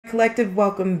Collective,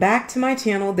 welcome back to my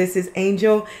channel. This is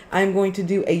Angel. I'm going to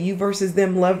do a you versus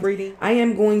them love reading. I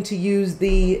am going to use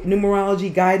the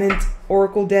numerology guidance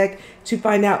oracle deck to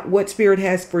find out what spirit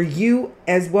has for you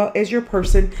as well as your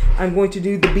person. I'm going to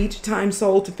do the beach time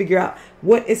soul to figure out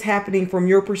what is happening from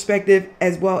your perspective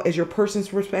as well as your person's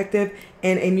perspective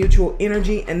and a mutual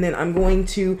energy. And then I'm going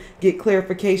to get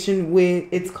clarification with,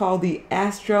 it's called the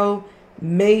Astro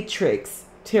Matrix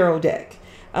Tarot deck.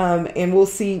 And we'll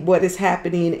see what is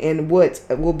happening and what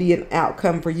will be an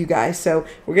outcome for you guys. So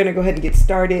we're going to go ahead and get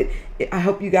started. I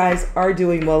hope you guys are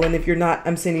doing well. And if you're not,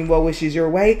 I'm sending well wishes your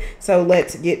way. So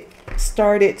let's get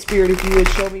started. Spirit, if you would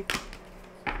show me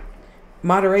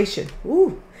moderation.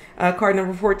 Ooh, card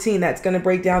number 14. That's going to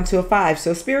break down to a 5.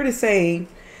 So Spirit is saying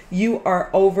you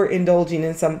are overindulging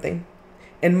in something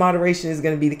and moderation is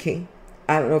going to be the key.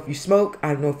 I don't know if you smoke.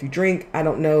 I don't know if you drink. I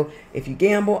don't know if you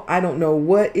gamble. I don't know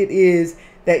what it is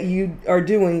that you are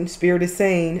doing. Spirit is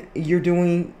saying you're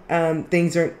doing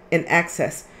things are in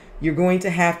excess. You're going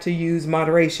to have to use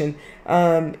moderation.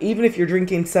 Even if you're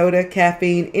drinking soda,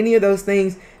 caffeine, any of those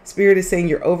things, Spirit is saying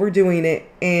you're overdoing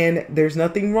it. And there's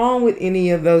nothing wrong with any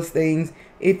of those things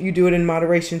if you do it in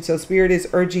moderation. So Spirit is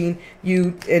urging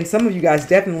you, and some of you guys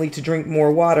definitely, to drink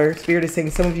more water. Spirit is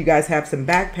saying some of you guys have some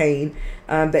back pain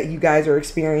that you guys are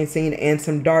experiencing and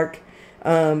some dark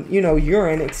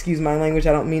urine, excuse my language,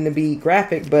 I don't mean to be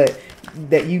graphic, but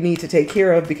that you need to take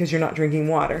care of because you're not drinking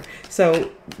water.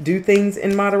 So do things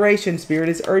in moderation. Spirit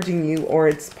is urging you, or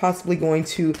it's possibly going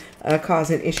to cause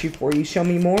an issue for you. Show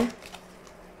me more.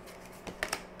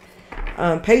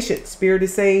 Patience. Spirit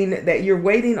is saying that you're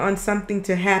waiting on something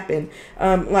to happen.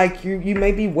 Like you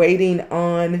may be waiting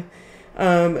on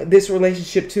this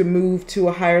relationship to move to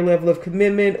a higher level of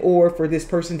commitment, or for this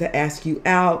person to ask you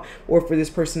out, or for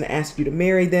this person to ask you to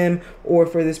marry them, or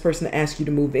for this person to ask you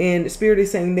to move in. Spirit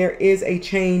is saying there is a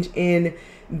change in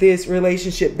this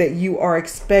relationship that you are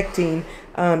expecting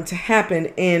to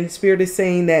happen. And Spirit is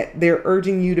saying that they're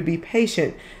urging you to be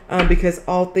patient because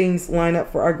all things line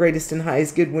up for our greatest and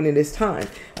highest good when it is time.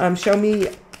 Show me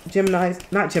Gemini,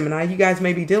 not Gemini. You guys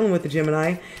may be dealing with a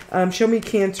Gemini. Show me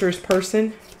Cancer's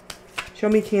person. Show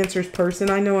me Cancer's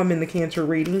person. I know I'm in the Cancer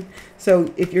reading.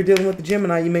 So if you're dealing with the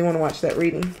Gemini, you may want to watch that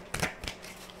reading.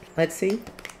 Let's see.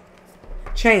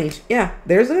 Change. Yeah,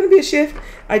 there's going to be a shift.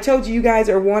 I told you, you guys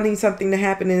are wanting something to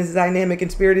happen in this dynamic, and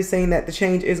Spirit is saying that the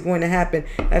change is going to happen.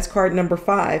 That's card number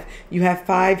 5. You have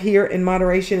 5 here in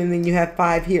moderation, and then you have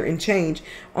 5 here in change.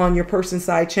 On your person's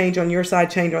side, change on your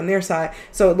side, change on their side.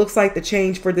 So it looks like the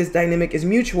change for this dynamic is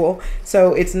mutual.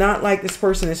 So it's not like this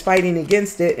person is fighting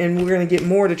against it, and we're going to get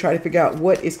more to try to figure out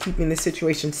what is keeping this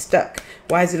situation stuck.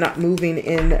 Why is it not moving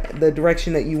in the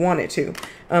direction that you want it to?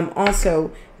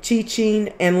 Also,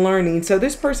 teaching and learning. So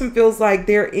this person feels like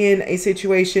they're in a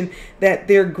situation that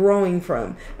they're growing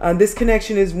from. This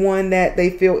connection is one that they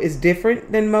feel is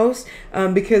different than most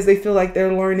because they feel like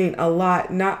they're learning a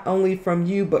lot, not only from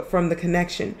you, but from the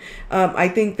connection. I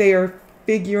think they are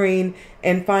figuring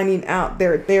and finding out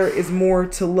there is more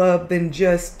to love than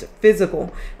just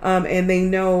physical. And they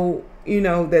know,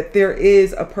 that there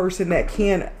is a person that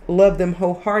can love them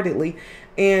wholeheartedly.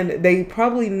 And they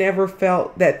probably never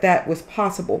felt that that was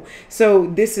possible. So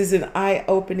this is an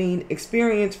eye-opening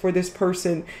experience for this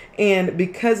person. And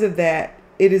because of that,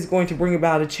 it is going to bring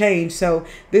about a change. So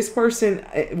this person,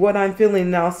 what I'm feeling,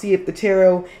 and I'll see if the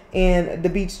tarot and the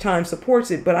beach time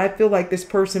supports it, but I feel like this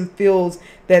person feels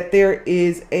that there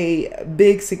is a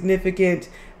big significant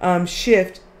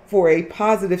shift for a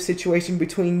positive situation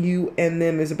between you and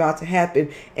them is about to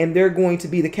happen. And they're going to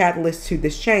be the catalyst to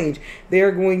this change.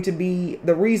 They're going to be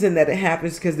the reason that it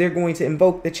happens because they're going to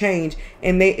invoke the change.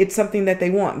 And it's something that they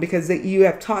want because you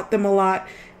have taught them a lot.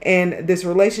 And this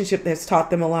relationship has taught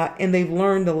them a lot, and they've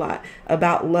learned a lot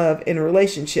about love and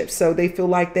relationships. So they feel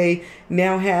like they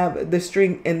now have the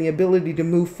strength and the ability to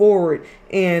move forward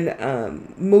and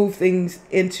move things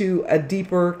into a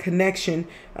deeper connection,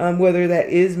 whether that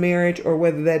is marriage or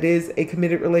whether that is a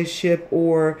committed relationship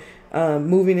or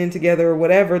moving in together or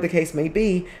whatever the case may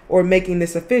be, or making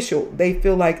this official. They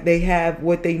feel like they have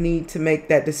what they need to make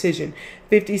that decision.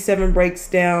 57 breaks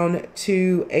down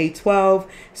to a 12.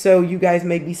 So you guys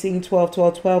may be seeing 12,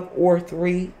 12, 12 or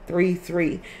 3, 3,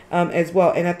 3 as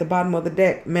well. And at the bottom of the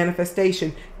deck,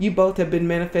 manifestation. You both have been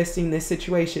manifesting this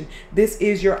situation. This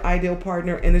is your ideal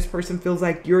partner, and this person feels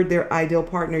like you're their ideal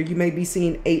partner. You may be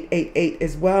seeing 888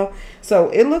 as well. So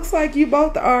it looks like you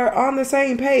both are on the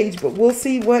same page, but we'll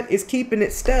see what is keeping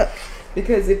it stuck.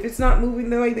 Because if it's not moving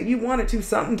the way that you want it to,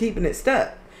 something keeping it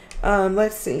stuck.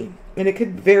 Let's see. And it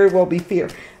could very well be fear.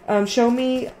 Show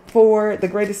me for the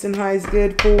greatest and highest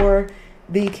good for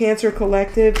The Cancer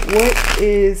Collective, what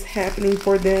is happening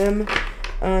for them?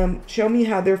 Show me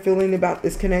how they're feeling about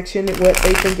this connection, what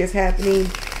they think is happening,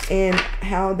 and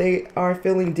how they are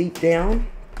feeling deep down.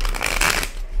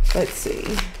 Let's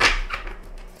see.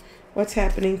 What's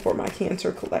happening for my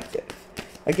Cancer Collective?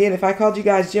 Again, if I called you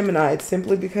guys Gemini, it's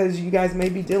simply because you guys may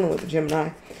be dealing with a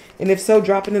Gemini. And if so,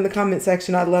 drop it in the comment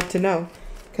section. I'd love to know.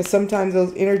 Because sometimes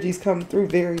those energies come through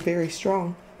very, very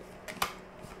strong.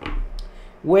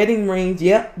 Wedding rings.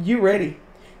 Yep, you ready.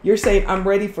 You're saying, I'm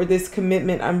ready for this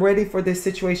commitment. I'm ready for this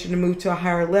situation to move to a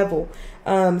higher level.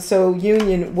 So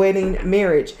union, wedding,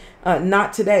 marriage.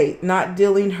 Not today. Not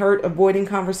dealing, hurt, avoiding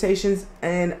conversations,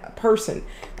 and person.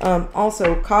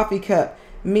 Also, coffee cup.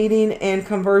 Meeting and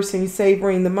conversing,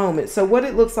 savoring the moment. So what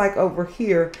it looks like over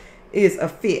here is a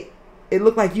fit. It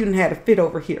looked like you didn't had a fit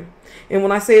over here. And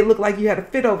when I say it looked like you had a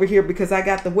fit over here, because I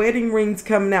got the wedding rings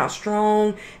coming out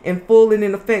strong and full and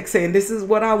in effect, saying this is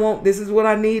what I want, this is what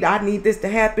I need this to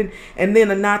happen. And then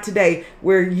a not today,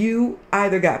 where you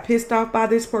either got pissed off by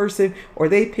this person or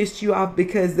they pissed you off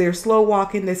because they're slow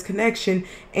walking this connection,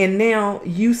 and now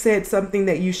you said something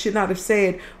that you should not have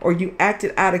said, or you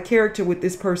acted out of character with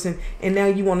this person, and now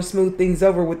you want to smooth things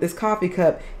over with this coffee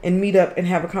cup and meet up and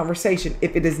have a conversation.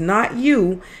 If it is not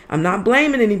you, I'm not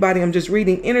blaming anybody, I'm just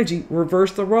reading energy.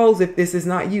 Reverse the roles. If this is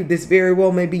not you, this very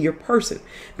well may be your person.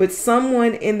 But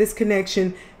someone in this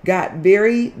connection got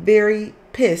very, very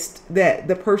pissed that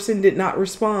the person did not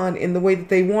respond in the way that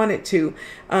they wanted to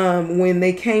when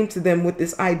they came to them with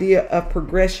this idea of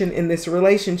progression in this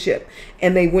relationship,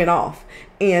 and they went off.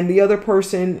 And the other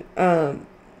person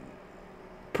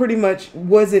pretty much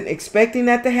wasn't expecting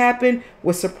that to happen,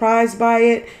 was surprised by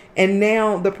it. And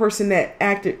now the person that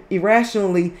acted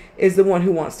irrationally is the one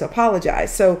who wants to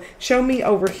apologize. So show me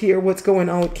over here what's going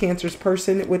on with Cancer's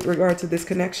person with regard to this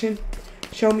connection.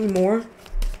 Show me more.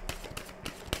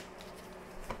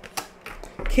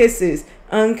 Kisses,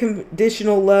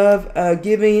 unconditional love,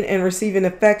 giving and receiving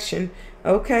affection.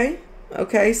 Okay.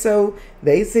 So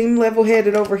they seem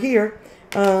level-headed over here.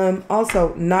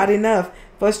 Also, not enough.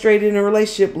 Frustrated in a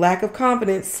relationship, lack of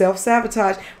confidence,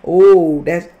 self-sabotage. Oh,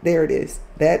 there it is.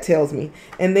 That tells me.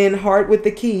 And then heart with the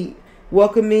key.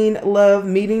 Welcoming love,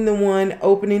 meeting the one,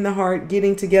 opening the heart,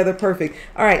 getting together, perfect.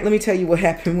 All right, let me tell you what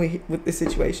happened with this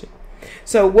situation.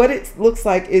 So what it looks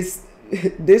like is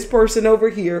this person over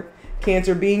here,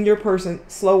 Cancer, being your person,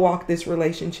 slow walk this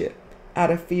relationship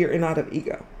out of fear and out of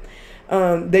ego.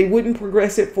 They wouldn't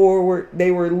progress it forward. They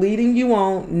were leading you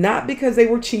on, not because they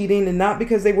were cheating and not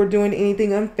because they were doing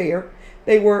anything unfair.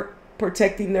 They were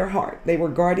protecting their heart. They were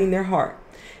guarding their heart.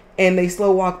 And they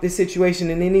slow walked this situation.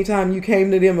 And anytime you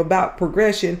came to them about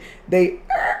progression, they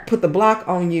put the block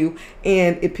on you,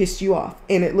 and it pissed you off.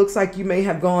 And it looks like you may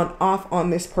have gone off on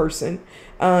this person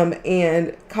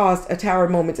and caused a tower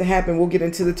moment to happen. We'll get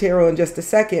into the tarot in just a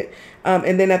second.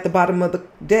 And then at the bottom of the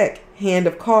deck, hand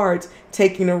of cards,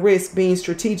 taking a risk, being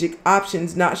strategic,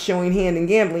 options, not showing hand, and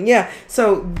gambling. Yeah,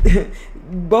 so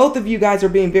both of you guys are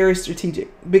being very strategic,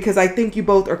 because I think you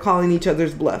both are calling each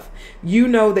other's bluff. You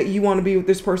know that you want to be with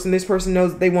this person. This person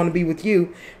knows that they want to be with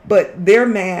you, but they're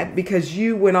mad because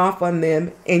you went off on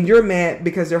them, and you're mad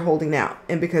because they're holding out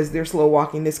and because they're slow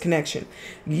walking this connection.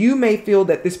 You may feel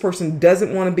that this person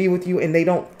doesn't want to be with you and they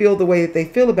don't feel the way that they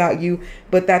feel about you,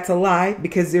 but that's a lie,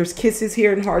 because there's kisses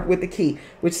here and heart with the key,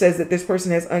 which says that this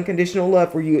person has unconditional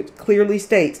love for you. It clearly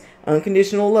states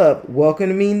unconditional love,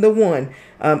 welcoming the one,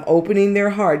 opening their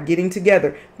heart, getting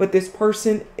together. But this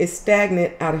person is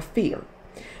stagnant out of fear.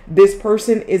 This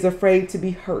person is afraid to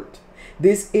be hurt.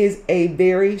 This is a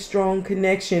very strong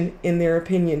connection in their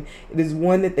opinion. It is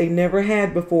one that they never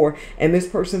had before. And this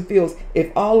person feels,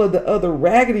 if all of the other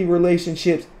raggedy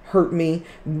relationships hurt me,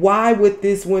 why would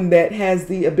this one that has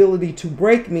the ability to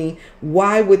break me,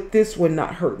 why would this one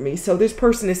not hurt me? So this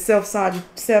person is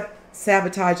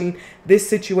self-sabotaging this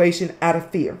situation out of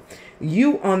fear.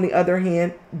 You, on the other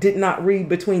hand, did not read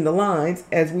between the lines,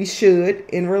 as we should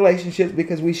in relationships,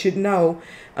 because we should know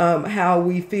how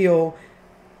we feel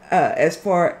as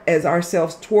far as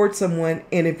ourselves towards someone.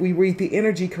 And if we read the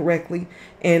energy correctly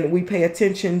and we pay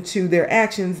attention to their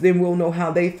actions, then we'll know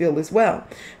how they feel as well.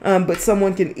 But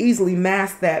someone can easily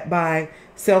mask that by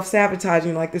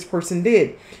self-sabotaging like this person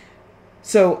did.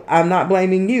 So I'm not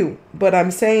blaming you, but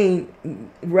I'm saying,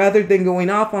 rather than going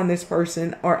off on this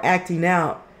person or acting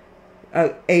out,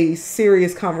 a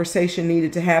serious conversation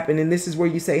needed to happen. And this is where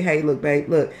you say, hey, look, babe,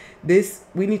 look,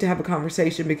 we need to have a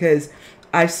conversation, because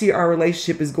I see our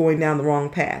relationship is going down the wrong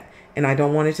path, and I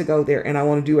don't want it to go there. And I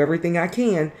want to do everything I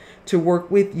can to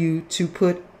work with you to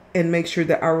put and make sure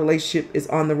that our relationship is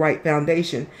on the right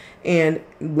foundation, and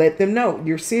let them know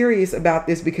you're serious about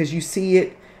this, because you see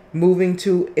it moving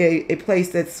to a place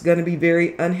that's going to be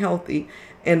very unhealthy,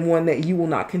 and one that you will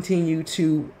not continue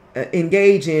to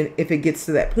engage in if it gets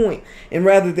to that point. And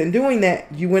rather than doing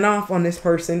that, you went off on this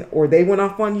person, or they went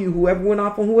off on you, whoever went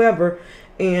off on whoever,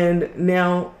 and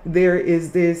now there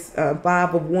is this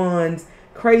Five of Wands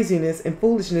craziness and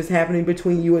foolishness happening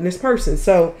between you and this person.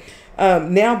 So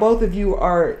now both of you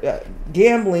are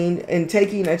gambling and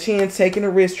taking a chance, taking a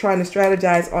risk, trying to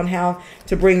strategize on how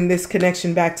to bring this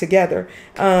connection back together.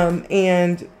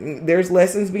 And there's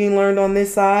lessons being learned on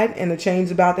this side, and a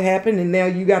change about to happen. And now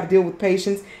you got to deal with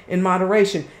patience and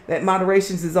moderation. That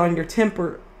moderation is on your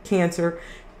temper, Cancer.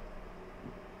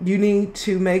 You need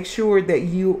to make sure that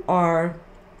you are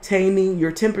taming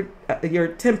your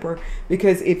temper,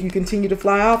 because if you continue to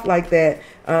fly off like that,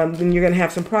 then you're going to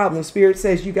have some problems. Spirit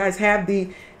says you guys have the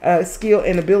skill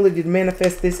and ability to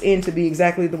manifest this in to be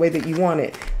exactly the way that you want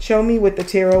it. Show me with the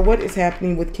tarot what is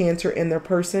happening with Cancer and their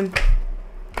person.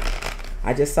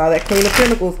 I just saw that Queen of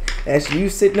Pentacles. That's you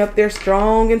sitting up there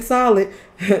strong and solid.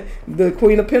 The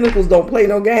Queen of Pentacles don't play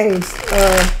no games.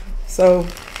 So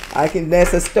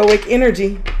that's a stoic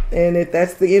energy, and if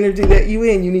that's the energy that you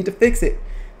in, you need to fix it.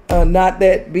 Not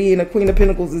that being a Queen of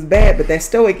Pentacles is bad, but that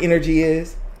stoic energy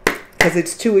is, because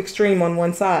it's too extreme on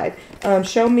one side.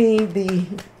 Show me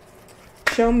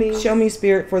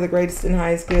Spirit for the greatest and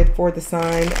highest good for the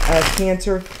sign of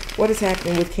Cancer. What is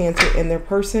happening with Cancer and their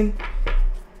person?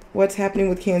 What's happening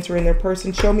with Cancer and their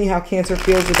person? Show me how Cancer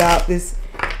feels about this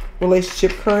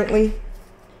relationship currently.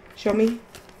 Show me.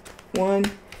 1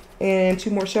 and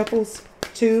 2 more shuffles.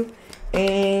 2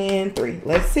 and 3.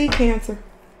 Let's see, Cancer.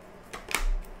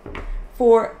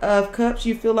 4 of Cups.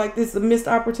 You feel like this is a missed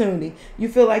opportunity. You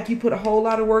feel like you put a whole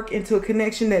lot of work into a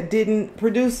connection that didn't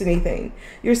produce anything.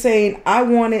 You're saying, I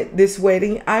wanted this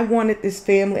wedding, I wanted this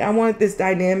family, I wanted this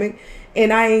dynamic,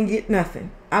 and I ain't get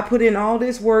nothing. I put in all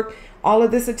this work, all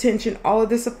of this attention, all of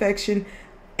this affection,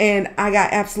 and I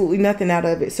got absolutely nothing out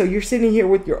of it. So you're sitting here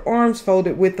with your arms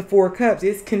folded with the 4 of Cups.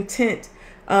 It's content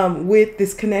with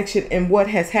this connection and what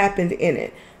has happened in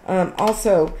it.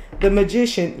 Also, the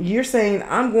Magician, you're saying,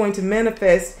 I'm going to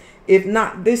manifest, if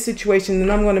not this situation, then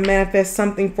I'm going to manifest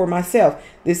something for myself.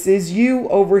 This is you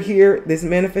over here. This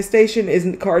manifestation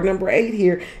is card number 8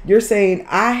 here. You're saying,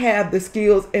 I have the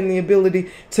skills and the ability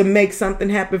to make something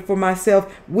happen for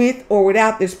myself with or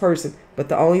without this person. But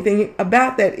the only thing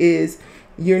about that is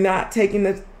you're not taking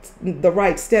the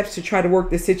right steps to try to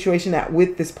work this situation out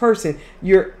with this person.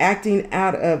 You're acting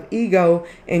out of ego,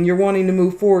 and you're wanting to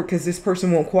move forward because this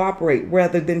person won't cooperate,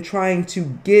 rather than trying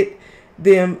to get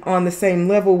them on the same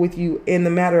level with you in the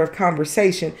matter of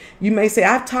conversation. You may say,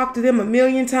 I've talked to them a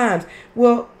million times.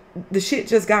 Well, the shit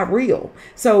just got real.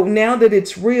 So now that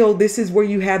it's real, this is where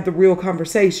you have the real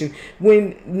conversation.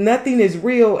 When nothing is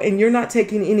real and you're not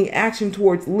taking any action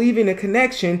towards leaving a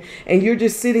connection, and you're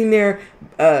just sitting there,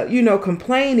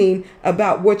 complaining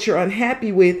about what you're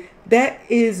unhappy with, that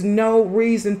is no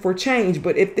reason for change.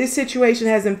 But if this situation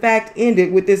has in fact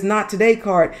ended with this not today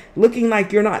card, looking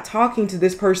like you're not talking to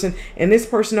this person, and this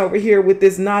person over here with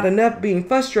this not enough being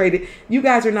frustrated, you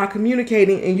guys are not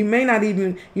communicating, and you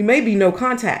may be no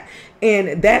contact.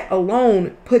 And that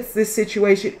alone puts this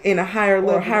situation in a higher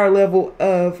level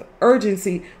of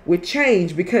urgency with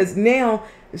change, because now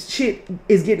shit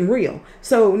is getting real.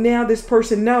 So now this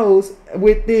person knows,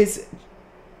 with this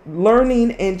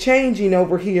learning and changing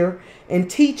over here and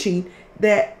teaching,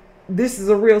 that this is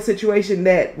a real situation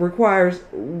that requires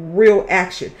real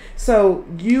action. So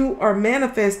you are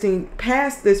manifesting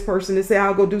past this person to say,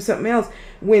 I'll go do something else,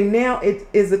 when now it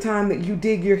is the time that you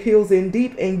dig your heels in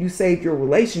deep and you save your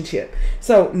relationship.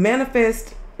 So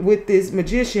manifest with this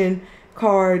Magician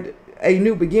card a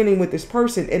new beginning with this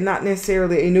person, and not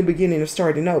necessarily a new beginning of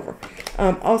starting over.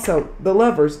 Also, the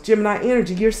Lovers, Gemini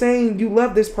energy, you're saying you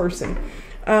love this person.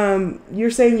 You're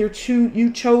saying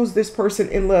you chose this person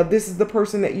in love. This is the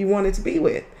person that you wanted to be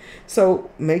with.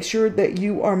 So make sure that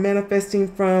you are manifesting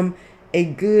from a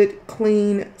good,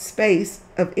 clean space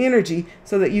of energy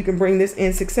so that you can bring this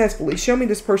in successfully. Show me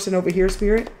this person over here,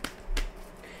 Spirit.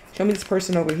 Show me this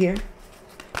person over here.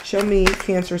 Show me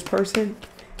Cancer's person.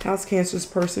 How's Cancer's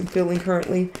person feeling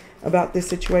currently about this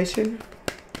situation?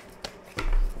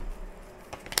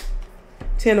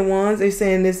 10 of Wands, they're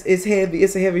saying this is heavy.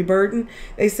 It's a heavy burden.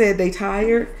 They said they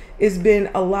tired. It's been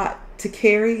a lot to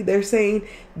carry. They're saying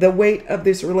the weight of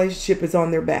this relationship is on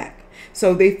their back.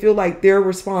 So they feel like they're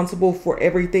responsible for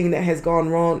everything that has gone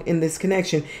wrong in this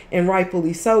connection. And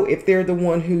rightfully so, if they're the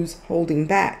one who's holding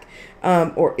back,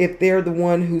 or if they're the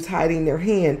one who's hiding their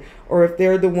hand, or if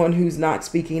they're the one who's not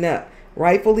speaking up.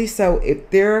 Rightfully so, if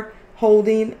they're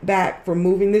holding back from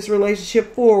moving this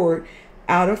relationship forward,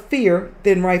 out of fear,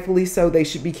 then rightfully so, they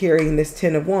should be carrying this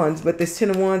 10 of Wands. But this 10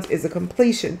 of Wands is a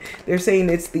completion. They're saying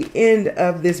it's the end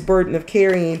of this burden of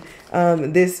carrying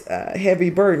this heavy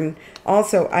burden.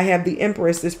 Also, I have the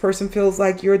Empress. This person feels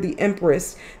like you're the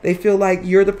Empress. They feel like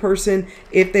you're the person,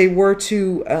 if they were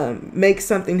to make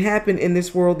something happen in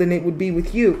this world, then it would be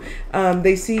with you.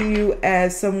 They see you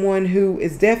as someone who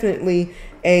is definitely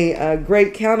a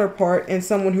great counterpart and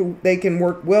someone who they can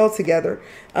work well together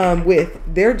with.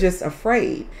 They're just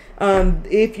afraid.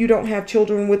 If you don't have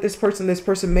children with this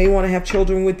person may want to have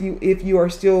children with you if you are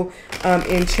still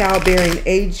in childbearing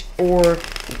age or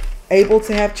able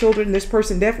to have children. This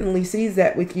person definitely sees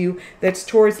that with you. That's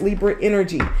Taurus, Libra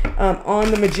energy.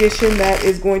 On the Magician, that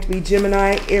is going to be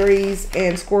Gemini, Aries,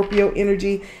 and Scorpio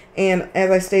energy. And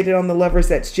as I stated on the Lovers,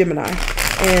 that's Gemini.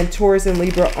 And Taurus and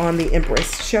Libra on the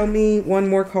Empress. Show me one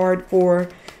more card for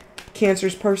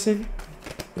Cancer's person.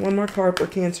 One more card for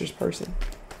Cancer's person.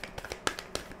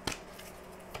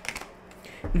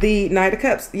 The Knight of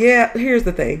Cups. Yeah, here's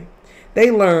the thing.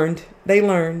 They learned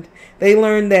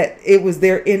that it was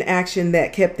their inaction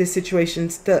that kept this situation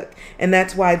stuck. And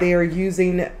that's why they are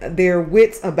using their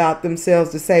wits about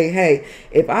themselves to say, hey,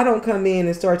 if I don't come in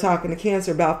and start talking to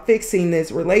Cancer about fixing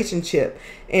this relationship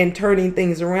and turning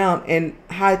things around and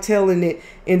hightailing it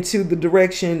into the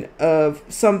direction of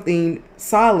something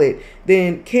solid,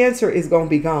 then Cancer is going to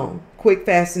be gone. Quick,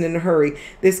 fast, and in a hurry.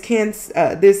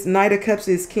 This Knight of Cups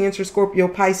is Cancer, Scorpio,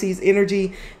 Pisces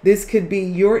energy. This could be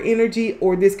your energy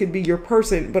or this could be your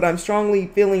person, but I'm strongly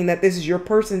feeling that this is your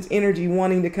person's energy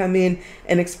wanting to come in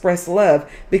and express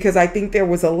love, because I think there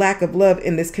was a lack of love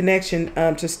in this connection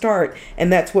to start,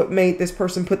 and that's what made this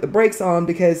person put the brakes on,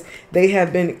 because they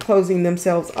have been closing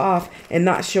themselves off and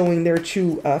not showing their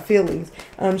true feelings.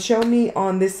 Show me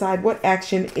on this side, what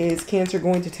action is Cancer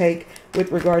going to take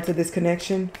with regard to this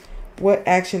connection? What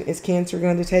action is Cancer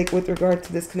going to take with regard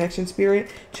to this connection, Spirit?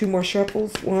 Two more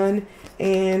shuffles, 1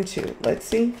 and 2. Let's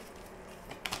see.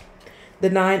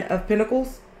 The Nine of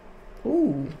Pentacles.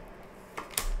 Ooh.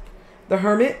 The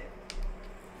Hermit.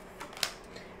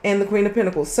 And the Queen of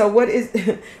Pentacles. So what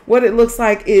it looks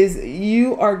like is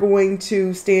you are going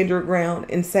to stand your ground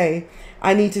and say,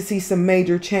 I need to see some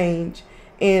major change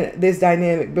in this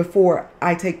dynamic before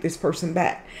I take this person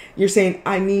back. You're saying,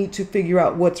 I need to figure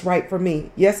out what's right for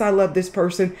me. Yes, I love this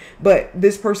person, but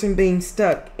this person being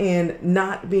stuck and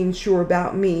not being sure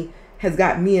about me has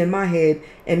got me in my head,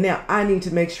 and now I need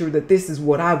to make sure that this is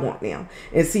what I want now.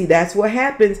 And see, that's what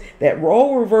happens. That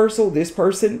role reversal, this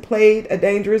person played a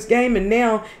dangerous game, and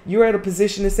now you're at a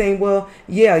position of saying, well,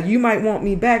 yeah, you might want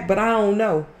me back, but I don't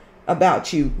know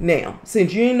about you now.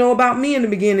 Since you didn't know about me in the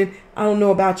beginning, I don't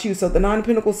know about you. So the Nine of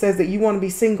Pentacles says that you want to be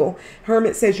single.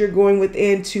 Hermit says you're going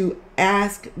within to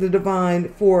ask the divine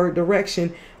for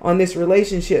direction on this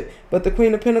relationship. But the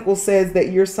Queen of Pentacles says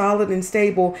that you're solid and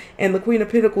stable, and the Queen of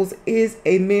Pentacles is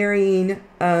a marrying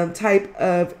type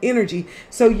of energy.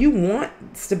 So you want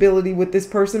stability with this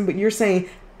person, but you're saying,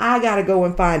 I got to go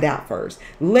and find out first.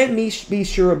 Let me be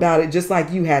sure about it, just like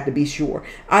you had to be sure.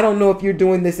 I don't know if you're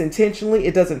doing this intentionally.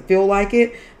 It doesn't feel like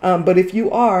it. But if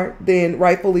you are, then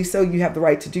rightfully so, you have the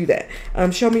right to do that.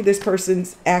 Show me this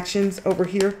person's actions over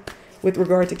here with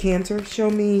regard to Cancer. Show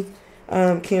me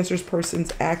Cancer's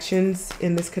person's actions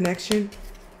in this connection.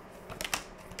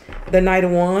 The Knight of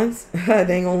Wands.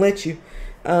 They ain't going to let you.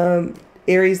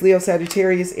 Aries, Leo,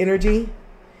 Sagittarius energy.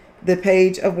 The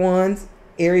Page of Wands.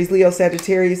 Aries, Leo,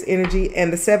 Sagittarius energy,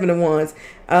 and the Seven of Wands.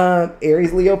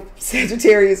 Aries, Leo,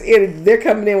 Sagittarius energy. They're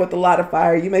coming in with a lot of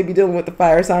fire. You may be dealing with the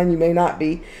fire sign. You may not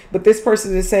be. But this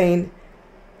person is saying,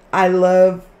 I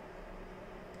love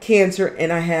Cancer,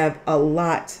 and I have a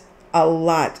lot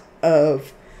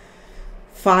of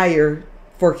fire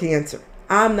for Cancer.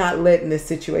 I'm not letting this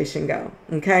situation go.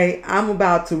 Okay. I'm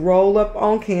about to roll up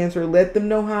on Cancer, let them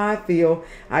know how I feel.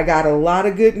 I got a lot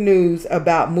of good news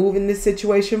about moving this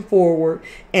situation forward,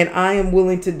 and I am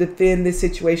willing to defend this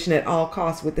situation at all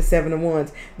costs with the Seven of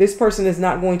Wands. This person is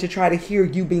not going to try to hear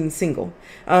you being single.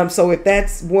 So if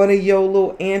that's one of your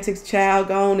little antics, child,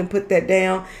 go on and put that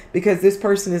down, because this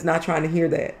person is not trying to hear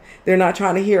that. They're not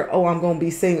trying to hear, oh, I'm going to be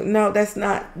single. No, that's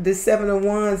not. The Seven of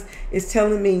Wands is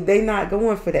telling me they're not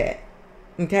going for that.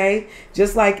 Okay,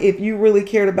 just like if you really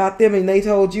cared about them and they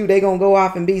told you they're gonna go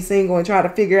off and be single and try to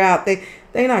figure out,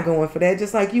 they're not going for that.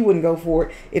 Just like you wouldn't go for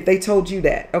it if they told you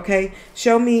that. Okay,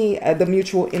 show me the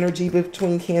mutual energy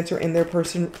between Cancer and their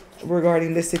person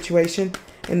regarding this situation,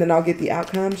 and then I'll get the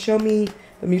outcome. Show me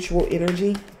the mutual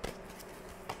energy.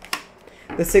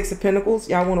 The Six of Pentacles.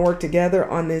 Y'all want to work together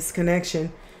on this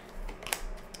connection.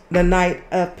 the Knight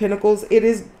of Pentacles, it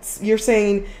is, you're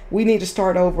saying we need to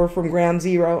start over from ground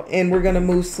zero, and we're going to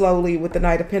move slowly with the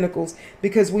Knight of Pentacles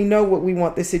because we know what we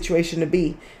want this situation to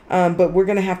be. But we're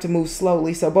going to have to move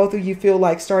slowly. So both of you feel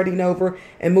like starting over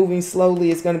and moving slowly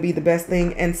is going to be the best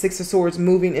thing. And Six of Swords,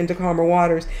 moving into calmer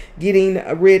waters, getting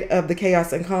rid of the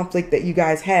chaos and conflict that you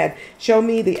guys had. Show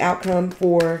me the outcome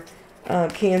for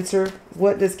Cancer.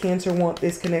 What does Cancer want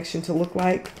this connection to look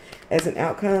like as an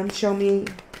outcome? Show me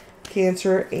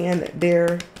Cancer and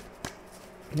their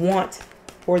want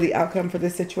for the outcome for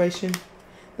this situation.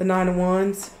 The Nine of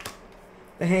Wands,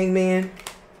 the Hangman,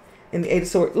 and the Eight of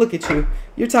Swords. Look at you.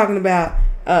 You're talking about,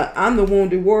 I'm the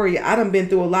wounded warrior. I done been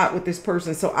through a lot with this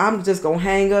person. So I'm just going to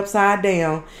hang upside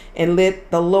down and let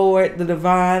the Lord, the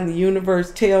divine, the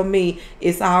universe tell me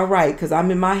it's all right because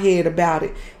I'm in my head about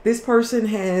it. This person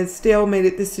has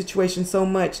stalemated this situation so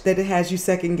much that it has you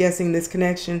second guessing this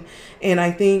connection. And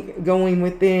I think going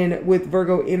within with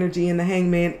Virgo energy and the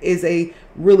Hangman is a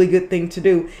really good thing to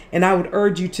do. And I would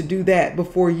urge you to do that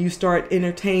before you start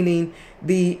entertaining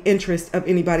the interest of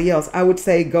anybody else. I would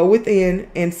say go within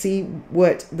and see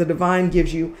what the divine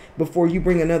gives you before you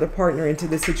bring another partner into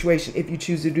the situation, if you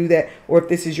choose to do that, or if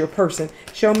this is your person.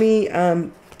 Show me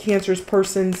Cancer's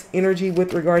person's energy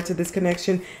with regard to this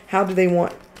connection. How do they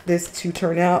want this to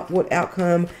turn out? What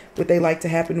outcome would they like to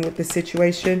happen with this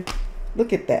situation?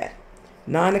 Look at that.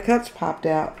 Nine of Cups popped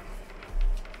out.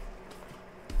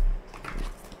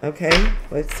 Okay,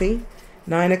 let's see.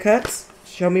 Nine of Cups.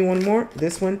 Show me one more.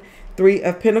 This one. Three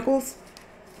of Pentacles.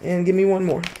 And give me one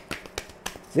more.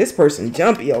 This person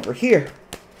jumpy over here.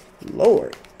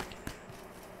 Lord.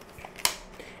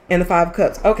 And the Five of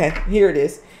Cups. Okay, here it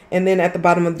is. And then at the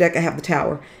bottom of the deck, I have the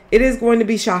Tower. It is going to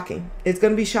be shocking. It's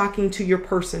going to be shocking to your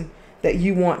person that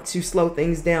you want to slow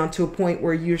things down to a point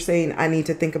where you're saying, I need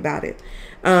to think about it.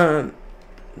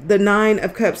 The Nine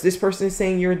of Cups, this person is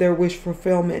saying you're their wish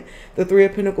fulfillment. The Three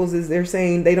of Pentacles is they're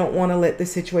saying they don't want to let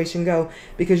this situation go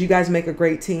because you guys make a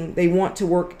great team. They want to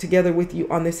work together with you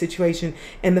on this situation.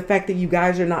 And the fact that you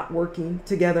guys are not working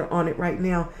together on it right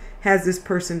now has this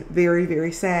person very,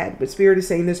 very sad. But Spirit is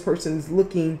saying this person is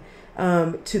looking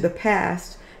to the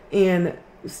past and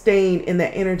staying in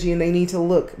that energy, and they need to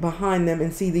look behind them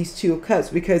and see these Two of Cups,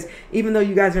 because even though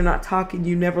you guys are not talking,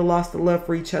 you never lost the love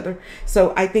for each other.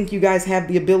 So I think you guys have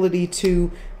the ability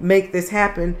to make this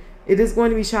happen. It is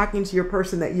going to be shocking to your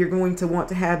person that you're going to want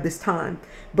to have this time,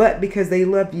 but because they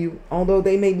love you, although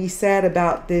they may be sad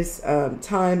about this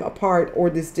time apart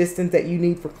or this distance that you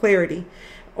need for clarity,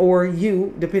 or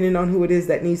you, depending on who it is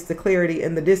that needs the clarity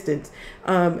and the distance,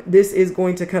 this is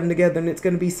going to come together, and it's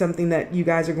going to be something that you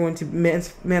guys are going to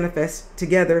manifest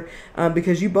together,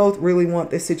 because you both really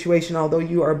want this situation, although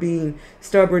you are being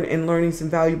stubborn and learning some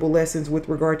valuable lessons with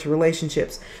regard to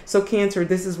relationships. So Cancer,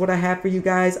 this is what I have for you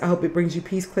guys. I hope it brings you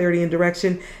peace, clarity, and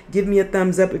direction. Give me a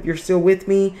thumbs up if you're still with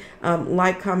me.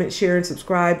 Like, comment, share, and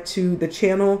subscribe to the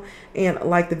channel, and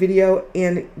like the video,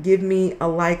 and give me a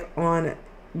like on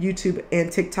YouTube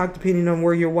and TikTok, depending on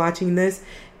where you're watching this.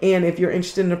 And if you're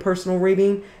interested in a personal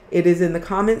reading, it is in the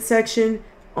comment section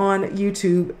on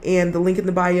YouTube and the link in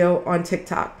the bio on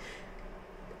TikTok.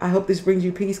 I hope this brings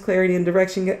you peace, clarity, and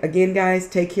direction. Again, guys,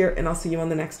 take care, and I'll see you on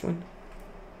the next one.